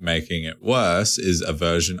then making it worse is a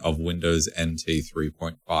version of Windows NT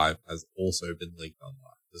 3.5 has also been leaked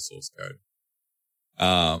online, the source code.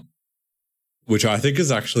 Which I think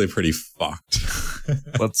is actually pretty fucked.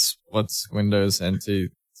 What's Windows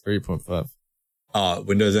NT 3.5?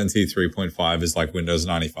 Windows NT 3.5 is like Windows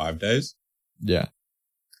 95 days. Yeah.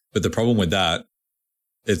 But the problem with that,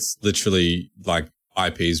 it's literally like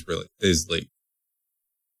IPs is leaked.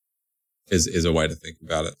 Is a way to think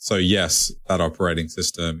about it. So yes, that operating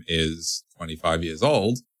system is 25 years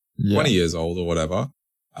old, 20 years old or whatever.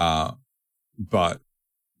 But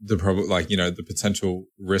the problem, the potential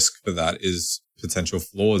risk for that is potential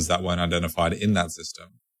flaws that weren't identified in that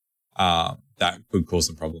system, that could cause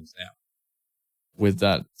some problems now. With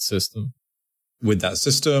that system or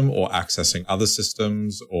accessing other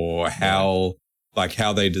systems, or how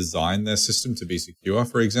they design their system to be secure,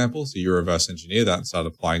 for example. So you reverse engineer that and start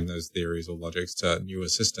applying those theories or logics to newer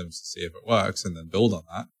systems to see if it works and then build on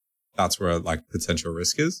that. That's where potential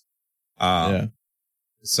risk is.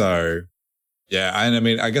 So yeah. And I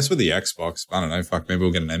mean, I guess with the Xbox, I don't know, maybe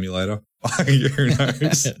we'll get an emulator. Who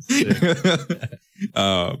knows?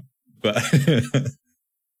 But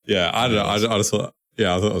yeah, I don't know. I just thought,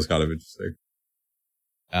 I thought it was kind of interesting.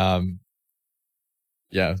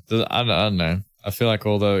 Yeah, I don't know. I feel like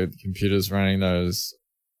all the computers running those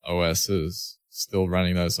OSs,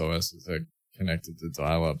 are connected to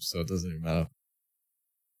dial-up, so it doesn't even matter.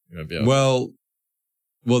 Well,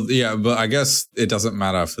 yeah, but I guess it doesn't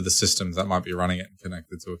matter for the systems that might be running it and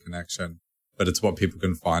connected to a connection, but it's what people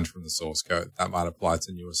can find from the source code that might apply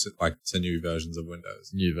to new versions of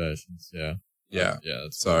Windows. New versions, yeah. Yeah.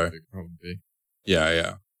 That's a big problem.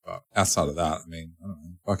 Yeah. But outside of that, I mean, I don't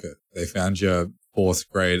know. Fuck it. They found your 4th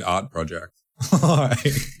grade art project.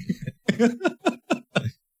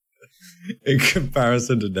 in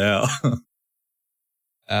comparison to now.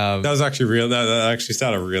 That was actually real. That actually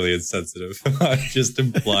sounded really insensitive. I just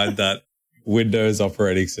implied that Windows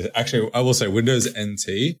operating system. Actually, I will say Windows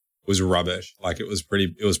NT was rubbish. Like it was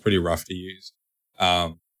pretty rough to use.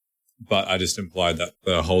 But I just implied that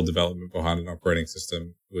the whole development behind an operating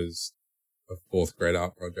system was a fourth grade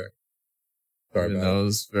art project. Sorry about that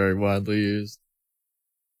was very widely used.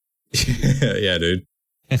 Yeah, dude.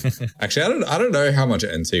 Actually, I don't know how much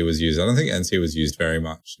NT was used. I don't think NT was used very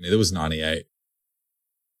much. Neither was 98.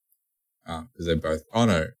 Because they're both. Oh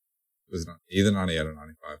no, it was not either 98 or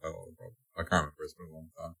 95. That was the problem. I can't remember. It's been a long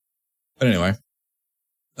time. But anyway,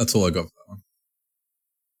 that's all I got for that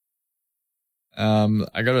one.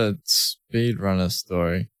 I got a speedrunner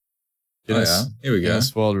story. Here we go.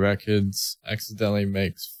 Guinness World Records accidentally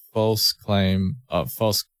makes false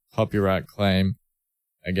copyright claim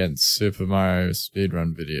against Super Mario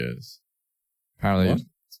speedrun videos. Apparently,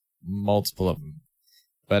 multiple of them.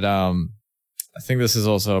 But I think this is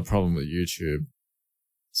also a problem with YouTube.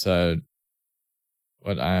 So,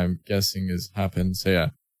 what I'm guessing has happened. So yeah.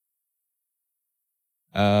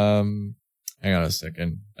 Hang on a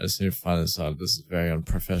second. I just need to find this out. This is very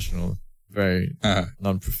unprofessional. Very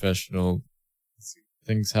non-professional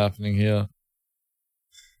things happening here.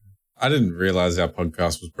 I didn't realize our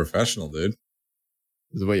podcast was professional, dude.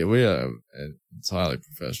 We are entirely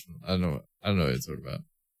professional. I don't know what you're talking about.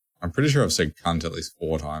 I'm pretty sure I've said cunt at least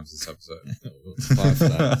 4 times this episode. 5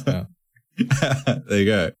 times now. There you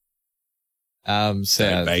go.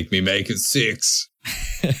 So make me make it 6.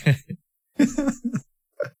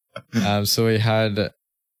 So we had,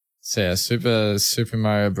 Super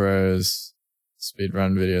Mario Bros.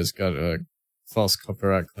 Speedrun videos got a false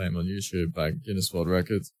copyright claim on YouTube by Guinness World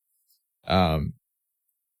Records.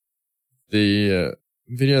 The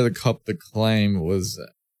video that copped the claim was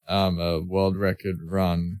a world record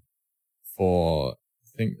run for, I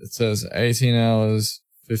think it says 18 hours,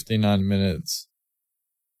 59 minutes.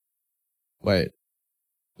 Wait.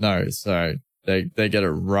 No, sorry. They get it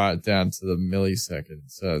right down to the millisecond.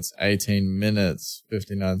 So it's 18 minutes,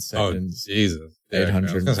 59 seconds. Oh, Jesus.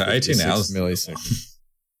 856 18 hours. milliseconds.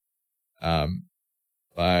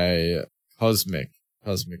 By Cosmic.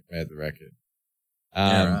 Cosmic made the record.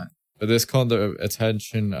 Right. But this caught the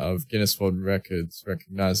attention of Guinness World Records,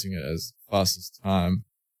 recognizing it as the fastest time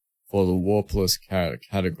for the warpless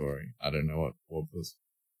category. I don't know what warpless.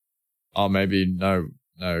 Oh, maybe no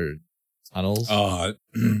tunnels. Oh,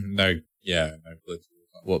 no glitches.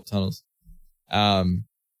 Warp tunnels. The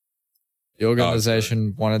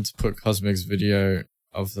organization wanted to put Cosmic's video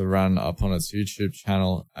of the run up on its YouTube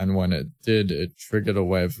channel, and when it did, it triggered a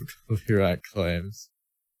wave of copyright claims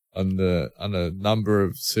on a number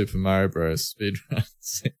of Super Mario Bros.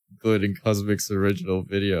 Speedruns, including Cosmic's original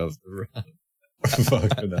video of the run.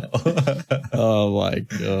 Fucking hell. Oh my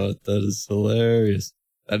god, that is hilarious.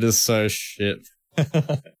 That is so shit.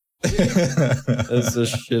 That's the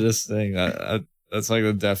shittest thing. That's like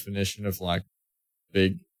the definition of like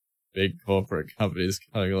big corporate companies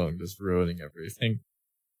coming along just ruining everything.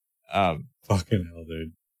 Fucking hell,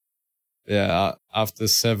 dude. Yeah, after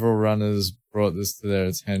several runners brought this to their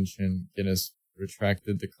attention, Guinness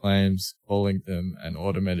retracted the claims, calling them an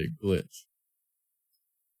automated glitch.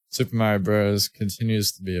 Super Mario Bros.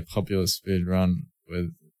 Continues to be a popular speedrun,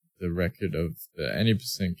 with the record of the any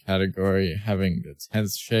percent category having the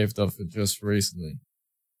 10th shaved off it just recently.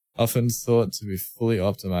 Often thought to be fully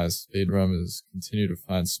optimized, speedrunners continue to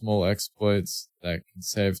find small exploits that can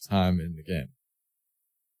save time in the game.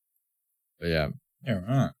 But yeah. Yeah,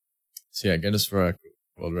 right. So yeah, Guinness World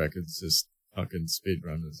Records just fucking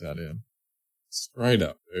speedrunners out here. Straight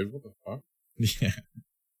up, dude. What the fuck? Yeah.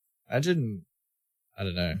 Imagine, I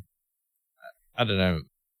don't know.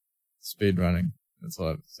 Speedrunning. That's all I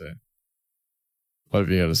have to say. What have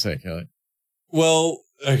you got to say, Kelly? Well,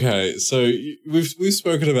 okay, so we've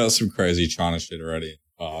spoken about some crazy China shit already in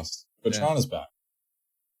the past, but Yeah. China's back.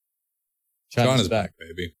 China's back.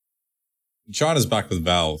 baby. China's back with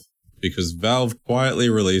Valve, because Valve quietly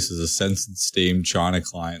releases a censored Steam China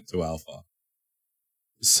client to alpha.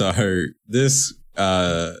 So this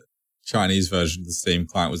Chinese version of the Steam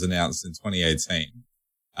client was announced in 2018,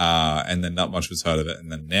 and then not much was heard of it,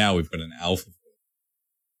 and then now we've got an alpha.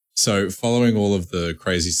 So following all of the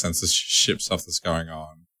crazy censorship stuff that's going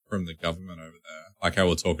on from the government over there, like how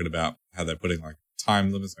we're talking about how they're putting like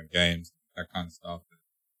time limits on games, that kind of stuff,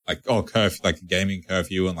 like curfew, like a gaming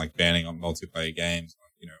curfew, and like banning on multiplayer games,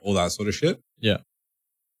 you know, all that sort of shit. Yeah.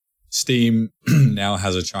 Steam now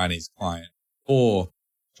has a Chinese client for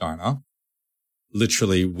China,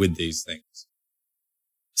 literally with these things.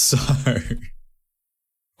 So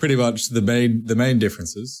pretty much the main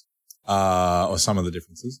differences or some of the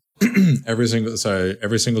differences. every single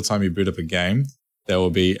time you boot up a game, there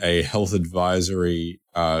will be a health advisory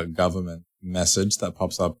government message that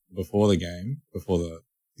pops up before the game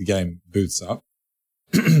boots up,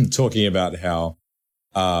 talking about how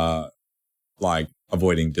like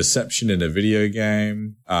avoiding deception in a video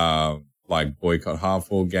game, like boycott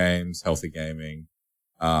harmful games, healthy gaming,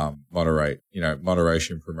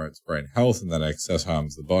 moderation promotes brain health, and then excess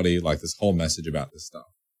harms the body, like this whole message about this stuff.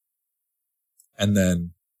 And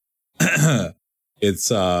then it's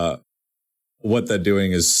what they're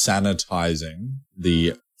doing is sanitizing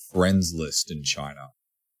the friends list in China.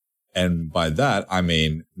 And by that, I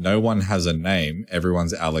mean, no one has a name.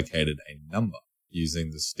 Everyone's allocated a number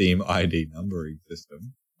using the Steam ID numbering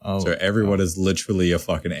system. Oh, so everyone is literally a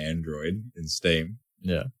fucking android in Steam.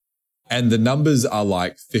 Yeah. And the numbers are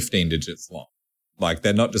like 15 digits long. Like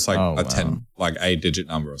they're not just like a 10, like 8-digit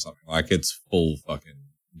number or something. Like it's full fucking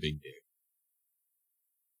big deal.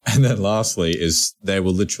 And then lastly is they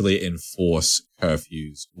will literally enforce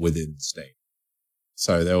curfews within Steam.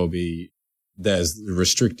 So there's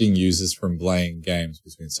restricting users from playing games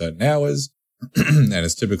between certain hours, and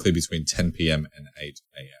it's typically between 10 p.m. and 8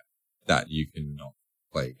 a.m. that you cannot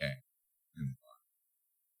play a game.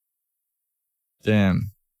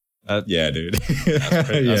 Damn. Yeah, dude.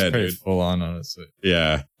 That's pretty full on, honestly.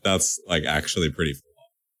 Yeah, that's like actually pretty full on.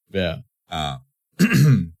 Yeah.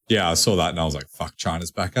 Yeah, I saw that and I was like, fuck,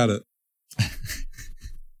 China's back at it.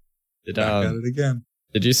 Back at it again.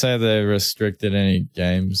 Did you say they restricted any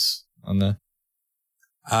games on there?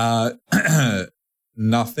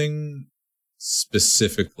 Nothing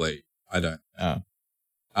specifically, I don't know.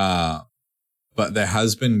 But there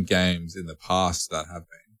has been games in the past that have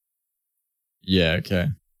been. Yeah, okay.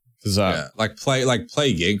 Yeah, like Play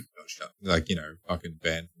Gig, like, fucking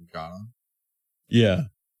banned from China. Yeah.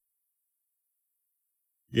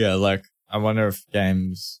 Yeah, like, I wonder if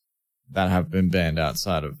games that have been banned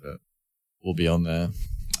outside of it will be on there.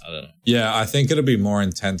 I don't know. Yeah, I think it'll be more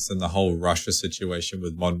intense than the whole Russia situation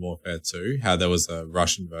with Modern Warfare 2, how there was a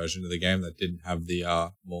Russian version of the game that didn't have the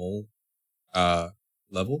mall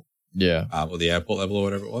level. Yeah. Or the airport level or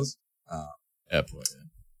whatever it was. Airport, yeah.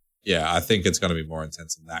 Yeah, I think it's going to be more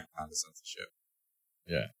intense than that kind of censorship.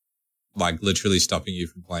 Yeah. Like literally stopping you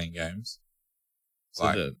from playing games.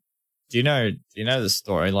 So do you know the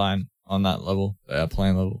storyline on that level, the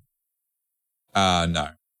airplane level? No.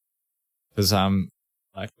 Because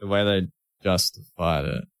like the way they justified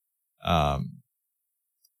it, and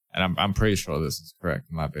I'm pretty sure this is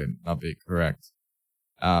correct, might not be correct,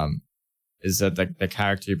 is that the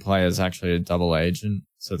character you play is actually a double agent.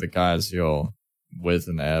 So the guys you're with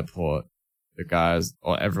in the airport, the guys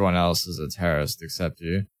or everyone else is a terrorist except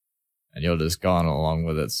you, and you're just going along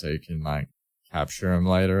with it so you can like capture them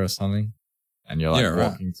later or something, and you're like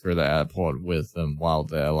walking through the airport with them while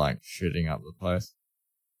they're like shooting up the place.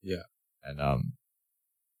 Yeah. And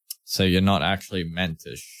so you're not actually meant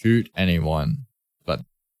to shoot anyone, but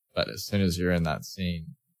as soon as you're in that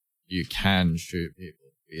scene, you can shoot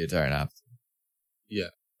people, but you don't have to. Yeah.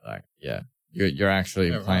 Like, yeah. You're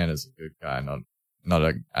actually playing as a good guy, not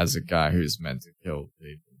as a guy who's meant to kill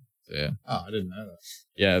people. So, yeah. Oh, I didn't know that.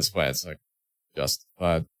 Yeah, that's why it's like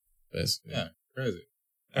justified, basically. Yeah, crazy.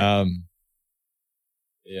 Yeah.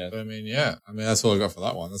 I mean, that's all I got for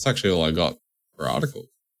that one. That's actually all I got for articles.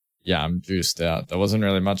 Yeah, I'm juiced out. There wasn't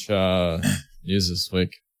really much news this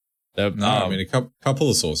week. I mean, a couple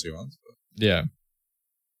of saucy ones. But. Yeah.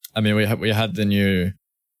 I mean, we had the new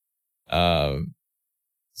Z490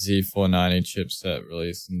 chipset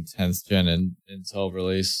release and 10th gen Intel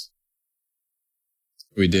release.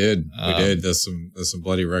 We did. There's some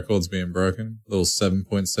bloody records being broken. Little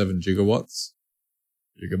 7.7 gigawatts.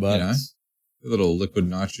 Gigabytes. A little liquid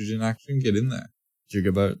nitrogen action. Get in there.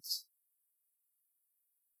 Gigabytes.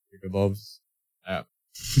 Gigabobs. Yeah.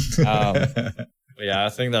 But yeah, I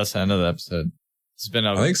think that's the end of the episode. It's been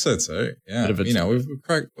I think so too. Yeah.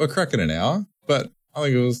 We're cracking an hour, but I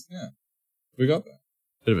think it was, we got that.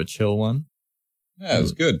 Bit of a chill one. Yeah, it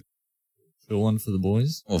was good. Chill one for the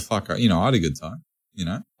boys. Well, fuck, I had a good time,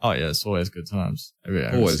 Oh yeah, it's always good times.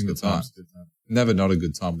 Always good times. Never not a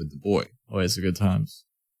good time with the boy. Always a good times.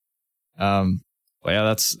 But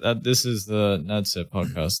yeah, this is the Nerdset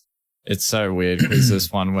podcast. It's so weird because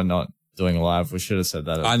this one we're not doing live. We should have said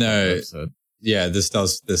that. I know. Yeah, this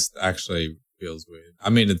actually feels weird. I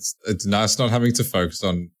mean, it's nice not having to focus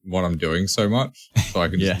on what I'm doing so much, so I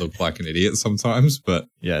can just look like an idiot sometimes. But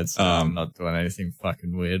yeah, it's I'm not doing anything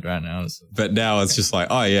fucking weird right now. So. But now it's just like,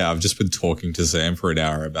 oh yeah, I've just been talking to Sam for an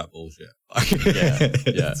hour about bullshit. Yeah.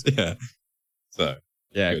 So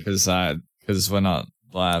yeah, because we're not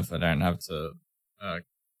live, I don't have to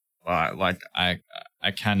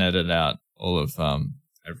I can edit out all of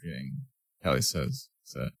everything Kelly says.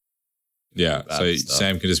 So Yeah. Bad So stuff.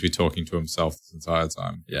 Sam can just be talking to himself this entire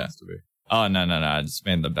time. He Yeah. wants to be. oh no, I just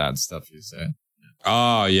mean the bad stuff you say.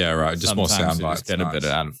 Oh yeah, right. Just more Sometimes sound you bites. just get a Nice. bit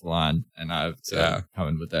out of line, and I have to come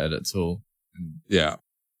in with the edit tool and Yeah.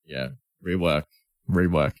 rework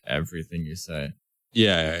everything you say.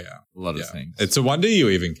 Yeah. A lot Yeah. of things. It's a wonder you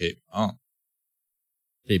even keep on.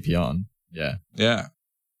 keep you on. Yeah. Yeah.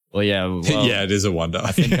 Well, yeah. Well, Yeah, it is a wonder.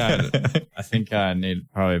 I think I need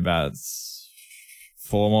probably about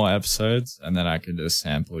 4 more episodes, and then I can just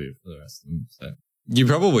sample you for the rest of them. So. You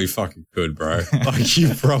probably fucking could, bro. Like,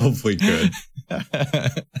 you probably could.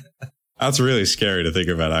 That's really scary to think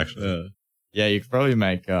about, actually. Yeah, you could probably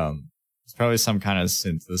make it's probably some kind of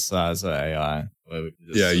synthesizer AI. Where we could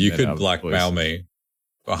just Yeah, you submit our could blackmail voices. me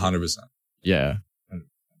 100%. Yeah.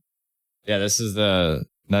 Yeah, this is the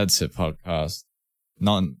Nerdsip podcast.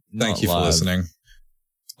 Not Thank you for live. listening.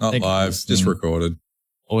 Not Thank you for live, just listening. recorded.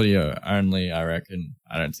 Audio only, I reckon.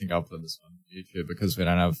 I don't think I'll put this on YouTube because we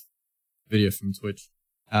don't have video from Twitch.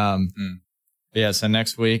 But yeah, so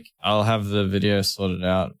next week I'll have the video sorted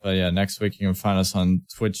out. But yeah, next week you can find us on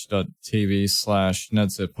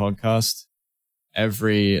twitch.tv/Nerdsip podcast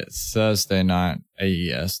every Thursday night,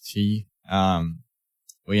 AEST.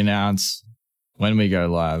 We announce when we go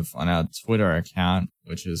live on our Twitter account,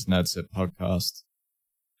 which is Nerdsip Podcast.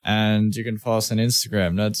 And you can follow us on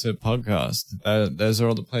Instagram, Nerdsip Podcast. Those are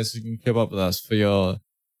all the places you can keep up with us for your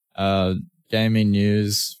gaming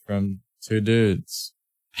news from 2 dudes.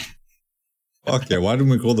 Fuck yeah, why didn't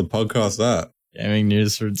we call the podcast that? Gaming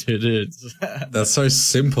news from 2 dudes. That's so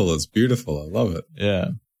simple. It's beautiful. I love it. Yeah.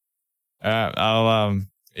 All right.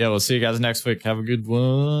 We'll see you guys next week. Have a good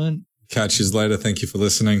one. Catch you later. Thank you for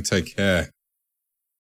listening. Take care.